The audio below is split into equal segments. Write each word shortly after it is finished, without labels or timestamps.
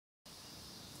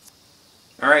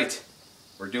Alright,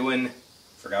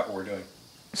 forgot what we're doing.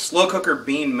 Slow cooker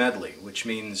bean medley, which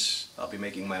means I'll be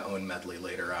making my own medley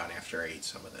later on after I eat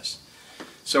some of this.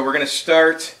 So we're going to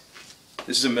start,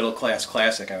 this is a middle class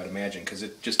classic I would imagine, because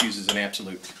it just uses an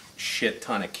absolute shit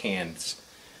ton of cans.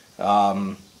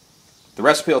 The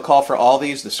recipe will call for all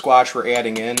these. The squash we're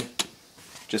adding in,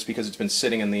 just because it's been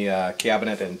sitting in the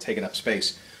cabinet and taking up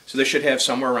space. So this should have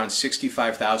somewhere around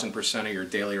 65,000% of your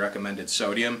daily recommended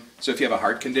sodium. So if you have a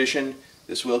heart condition,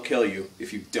 this will kill you.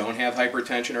 If you don't have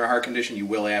hypertension or a heart condition, you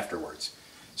will afterwards.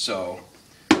 So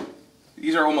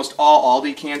these are almost all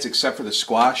Aldi cans except for the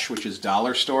squash, which is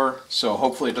dollar store. So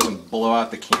hopefully it doesn't blow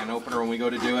out the can opener when we go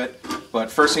to do it. But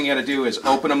first thing you got to do is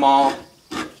open them all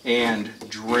and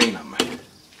drain them.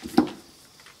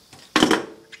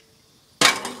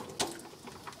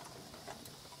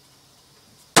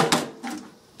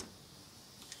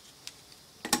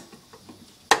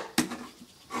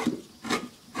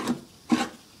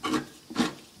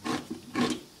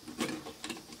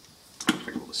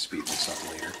 Speed this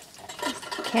up later.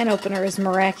 Can opener is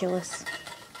miraculous.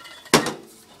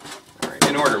 Alright,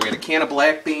 in order, we had a can of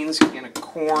black beans, a can of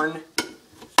corn,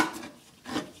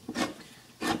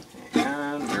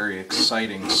 and very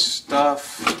exciting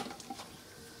stuff,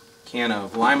 can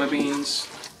of lima beans,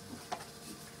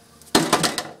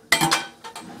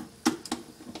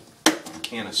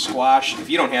 can of squash. If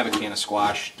you don't have a can of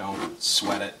squash, don't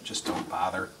sweat it, just don't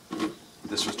bother.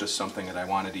 This was just something that I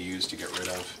wanted to use to get rid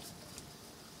of.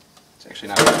 It's actually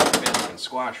not very bad looking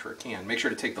squash for a can. Make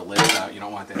sure to take the lids out. You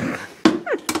don't want that in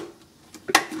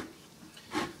there.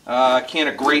 A can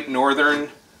of Great Northern,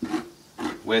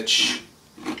 which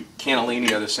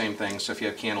cannellini are the same thing. So if you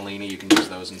have cannellini, you can use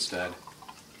those instead.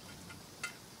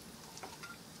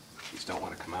 These don't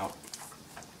want to come out.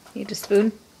 Need a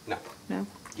spoon? No. No?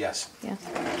 Yes. Yes.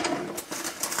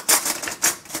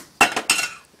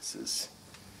 This is...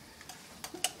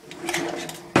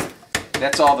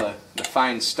 That's all the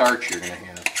fine starch you're going to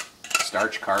have.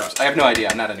 Starch, carbs. I have no idea.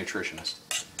 I'm not a nutritionist.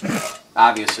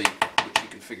 Obviously, which you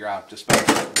can figure out just by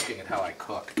looking at how I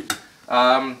cook.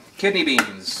 Kidney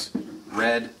beans.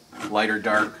 Red, light or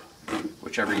dark,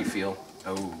 whichever you feel.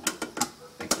 Oh, I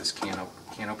think this can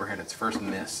opener had its first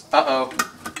miss. Uh-oh.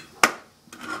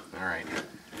 Alright.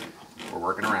 We're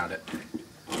working around it.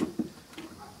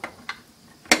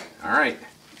 Alright.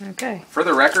 Okay. For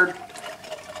the record,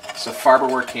 it's a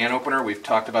Farberware can opener. We've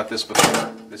talked about this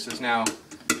before. This has now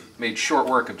made short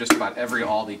work of just about every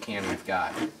Aldi can we've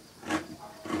got.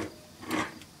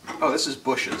 Oh, this is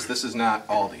Bush's. This is not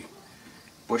Aldi.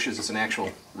 Bush's is an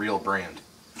actual real brand.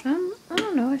 I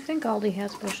don't know. I think Aldi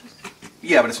has Bush's.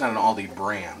 Yeah, but it's not an Aldi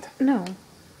brand. No.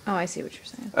 Oh, I see what you're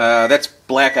saying. That's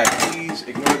black eyed peas.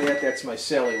 Ignore that. That's my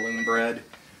Sally Lynn bread.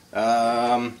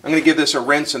 I'm going to give this a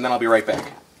rinse and then I'll be right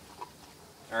back.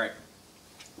 Alright.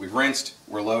 We've rinsed.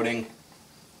 We're loading.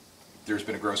 There's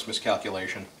been a gross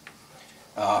miscalculation.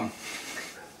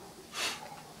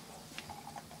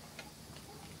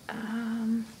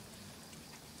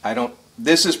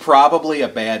 This is probably a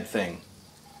bad thing.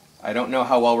 I don't know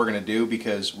how well we're going to do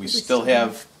because we still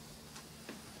have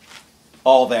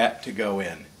all that to go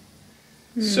in.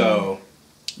 So,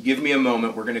 give me a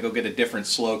moment. We're going to go get a different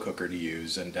slow cooker to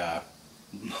use and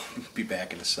be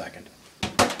back in a second.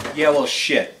 Yeah, well,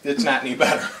 shit. It's not any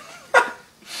better.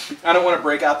 I don't want to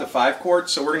break out the 5-quart,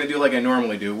 so we're going to do like I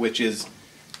normally do, which is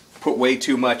put way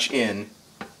too much in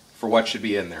for what should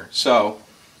be in there. So,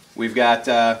 we've got,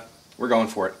 we're going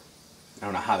for it. I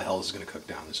don't know how the hell this is going to cook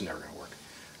down. This is never going to work.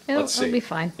 Let's see. It'll be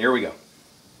fine. Here we go.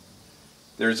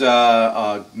 There's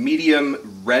a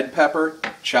medium red pepper,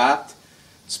 chopped.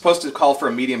 It's supposed to call for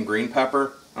a medium green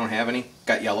pepper. I don't have any.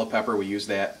 Got yellow pepper. We use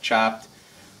that. Chopped.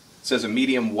 It says a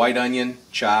medium white onion,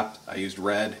 chopped. I used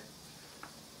red.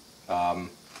 All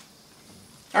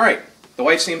right. The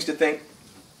wife seems to think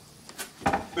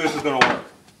this is going to work.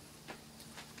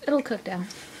 It'll cook down.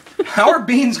 How are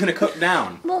beans going to cook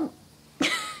down? Well,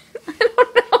 I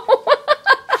don't know.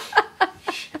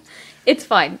 It's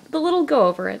fine. The little go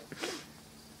over it.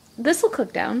 This will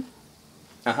cook down.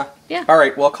 Uh-huh. Yeah. All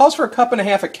right. Well, it calls for 1.5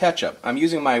 cups of ketchup. I'm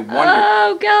using my Wonder...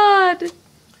 Oh, God.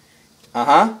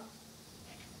 Uh-huh.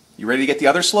 You ready to get the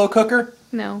other slow cooker?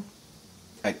 No.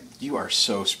 You are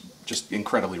so just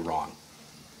incredibly wrong.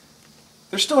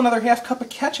 There's still another 1/2 cup of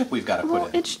ketchup we've got to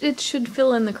put in. It should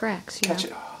fill in the cracks, you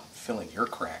Ketchup. know. Oh, filling your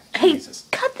crack. Hey, Jesus.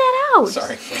 cut that out.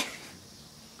 Sorry.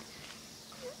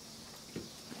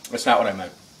 That's not what I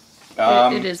meant.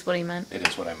 It is what he meant. It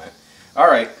is what I meant. All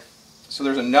right. So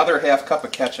there's another 1/2 cup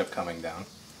of ketchup coming down.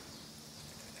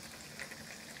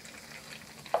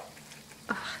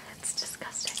 Oh, that's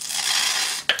disgusting.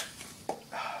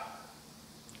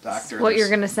 Doctor. What you're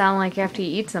gonna sound like after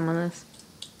you eat some of this.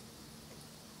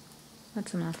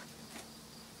 That's enough.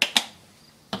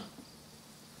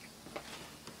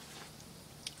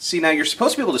 See, now you're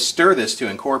supposed to be able to stir this to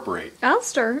incorporate. I'll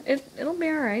stir. It'll be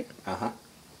alright. Uh-huh.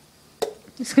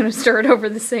 Just gonna stir it over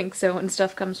the sink so when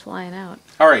stuff comes flying out.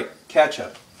 Alright,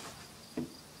 ketchup.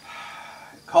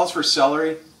 Calls for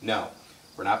celery? No.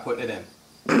 We're not putting it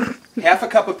in. Half a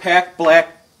cup of packed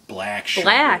black sugar.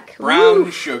 Black. Brown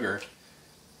Ooh. sugar.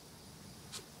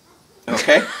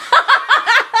 Okay?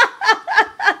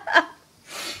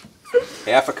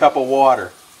 Half a cup of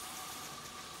water.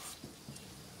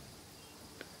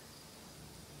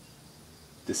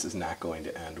 This is not going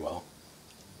to end well.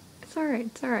 It's alright,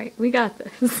 it's alright. We got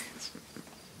this.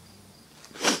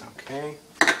 Okay.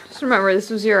 Just remember, this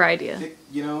was your idea.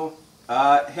 You know,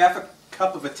 half a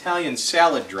cup of Italian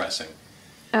salad dressing.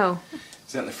 Oh.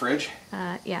 Is that in the fridge?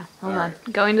 Yeah. Hold All on.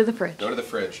 right. Going to the fridge. Go to the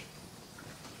fridge.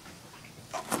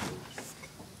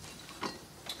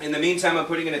 In the meantime, I'm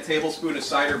putting in a tablespoon of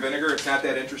cider vinegar. It's not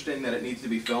that interesting that it needs to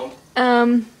be filmed.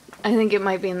 I think it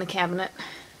might be in the cabinet.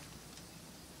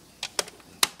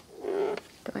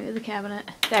 Going to the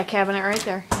cabinet. That cabinet right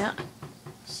there. Yeah.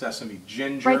 Sesame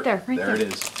ginger. Right there, right there. there.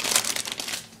 It is.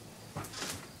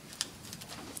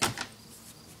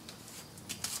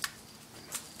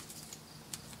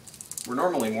 We're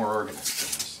normally more organized than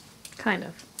this. Kind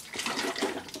of.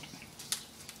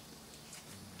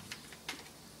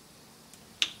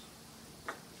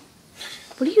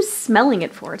 What are you smelling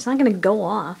it for? It's not going to go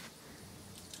off.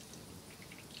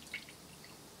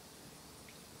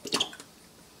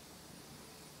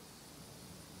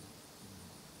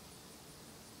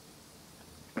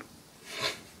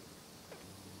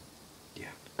 Yeah.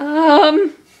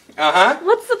 Uh-huh.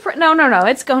 What's the no,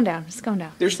 it's going down. It's going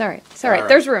down. There's, it's alright. It's alright. All right.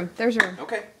 There's room. There's room.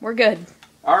 Okay. We're good.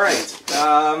 All right.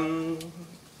 I'm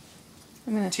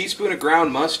Teaspoon of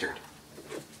ground mustard.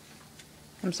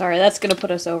 sorry, that's gonna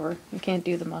put us over. We can't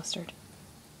do the mustard.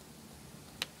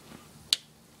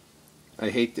 I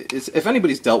hate this. If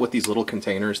anybody's dealt with these little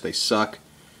containers, they suck.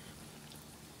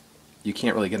 You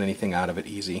can't really get anything out of it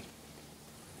easy.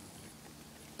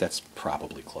 That's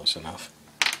probably close enough.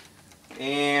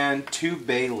 And 2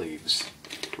 bay leaves.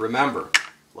 Remember,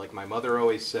 like my mother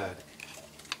always said,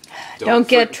 Don't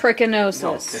get trichinosis.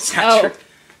 No, that's not true.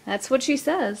 That's what she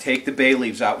says. Take the bay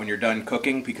leaves out when you're done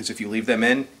cooking, because if you leave them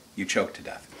in, you choke to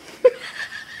death.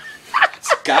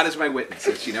 God is my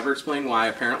witness. She never explained why.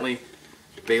 Apparently,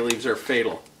 bay leaves are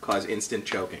fatal, cause instant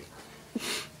choking.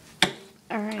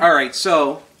 All right. All right,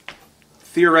 so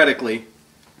theoretically,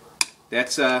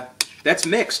 that's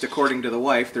mixed according to the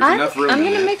wife. There's enough room. I'm in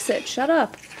gonna there. mix it. Shut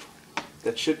up.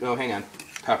 That should. Oh, hang on.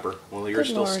 Pepper. Well, you're Good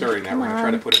still Lord. stirring that. Come We're gonna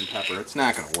try to on. put in pepper. It's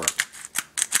not gonna work.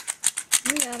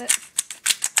 We got it.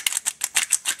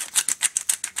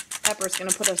 Pepper's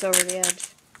gonna put us over the edge.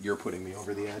 You're putting me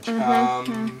over the edge.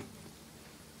 Mm-hmm.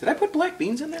 Did I put black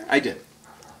beans in there? I did.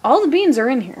 All the beans are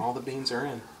in here. All the beans are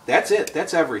in. That's it.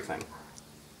 That's everything.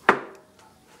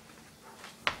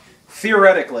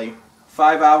 Theoretically,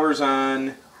 5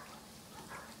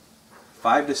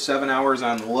 to 7 hours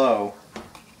on low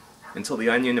until the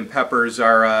onion and peppers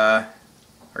are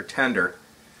tender.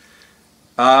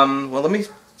 Well, let me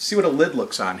see what a lid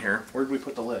looks on here. Where did we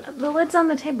put the lid? The lid's on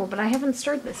the table, but I haven't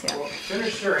stirred this yet. Well,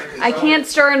 finish stirring. I can't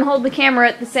stir and hold the camera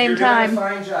at the same time. You're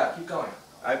doing a fine job. Keep going.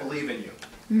 I believe in you.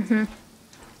 Mm-hmm.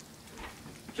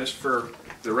 Just for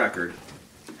the record.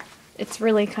 It's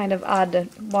really kind of odd to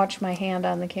watch my hand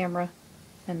on the camera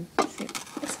and see.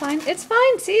 It's fine. It's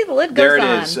fine. See, the lid goes There it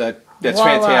on. is. That's Voila.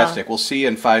 fantastic. We'll see you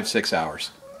in 5-6 hours.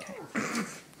 Okay.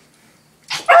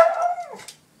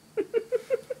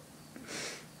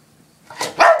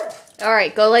 All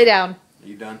right, go lay down. Are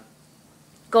you done?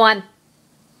 Go on.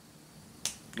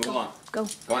 Move along. Go.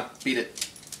 Go on. Beat it.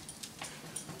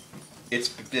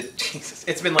 Jesus.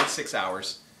 It's been like 6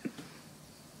 hours.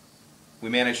 We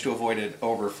managed to avoid an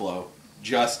overflow,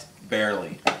 just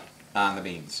barely, on the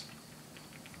beans.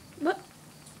 What?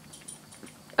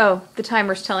 Oh, the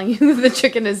timer's telling you the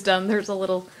chicken is done. There's a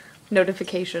little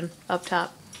notification up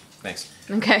top. Thanks.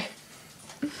 Okay.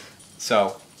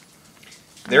 So,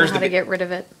 I there's know how to get rid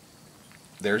of it.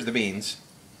 There's the beans,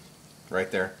 right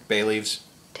there. Bay leaves.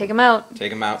 Take them out.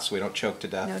 Take them out so we don't choke to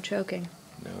death. No choking.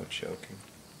 No choking.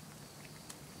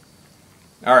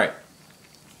 All right.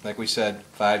 Like we said,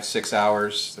 5-6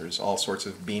 hours. There's all sorts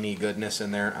of beanie goodness in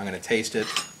there. I'm going to taste it,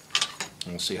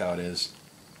 and we'll see how it is.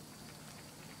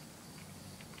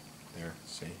 There,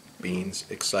 see. Beans,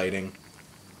 exciting.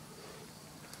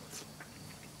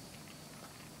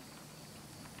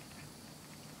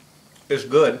 It's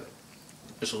good.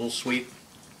 It's a little sweet.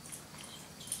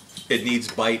 It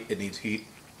needs bite. It needs heat.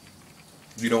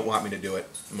 If you don't want me to do it,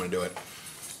 I'm going to do it.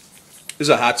 This is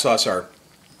a hot sauce our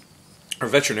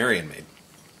veterinarian made.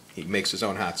 He makes his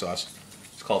own hot sauce.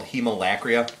 It's called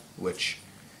Hemolacria, which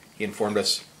he informed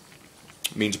us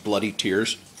means bloody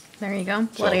tears. There you go.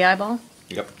 Bloody eyeball.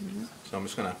 Yep. So I'm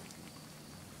just going to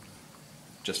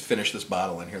just finish this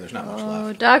bottle in here. There's not much left.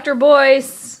 Oh, Dr.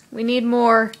 Boyce, we need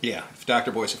more. Yeah, if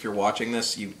Dr. Boyce, if you're watching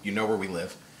this, you know where we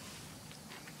live.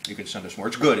 You can send us more.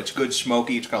 It's good. It's good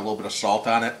smoky. It's got a little bit of salt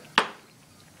on it.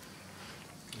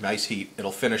 Nice heat.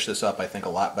 It'll finish this up, I think, a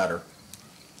lot better.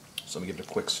 So let me give it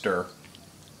a quick stir.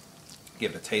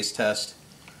 Give it a taste test.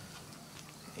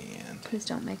 And Please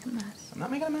don't make a mess. I'm not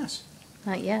making a mess.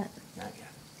 Not yet. Not yet.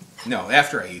 No,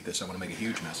 after I eat this, I'm going to make a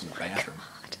huge mess in the bathroom.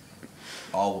 God.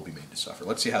 All will be made to suffer.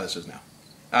 Let's see how this is now.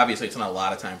 Obviously, it's not a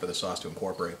lot of time for the sauce to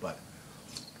incorporate, but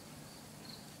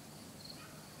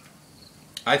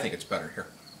I think it's better here.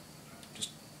 Just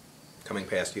coming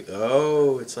past you.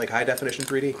 Oh, it's like high definition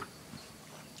 3D.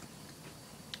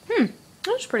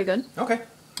 That's pretty good. Okay.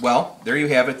 Well, there you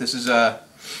have it. This is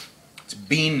it's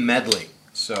bean medley.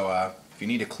 So if you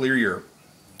need to clear your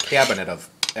cabinet of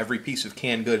every piece of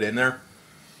canned good in there,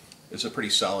 it's a pretty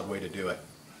solid way to do it.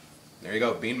 There you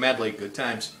go. Bean medley. Good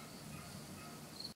times.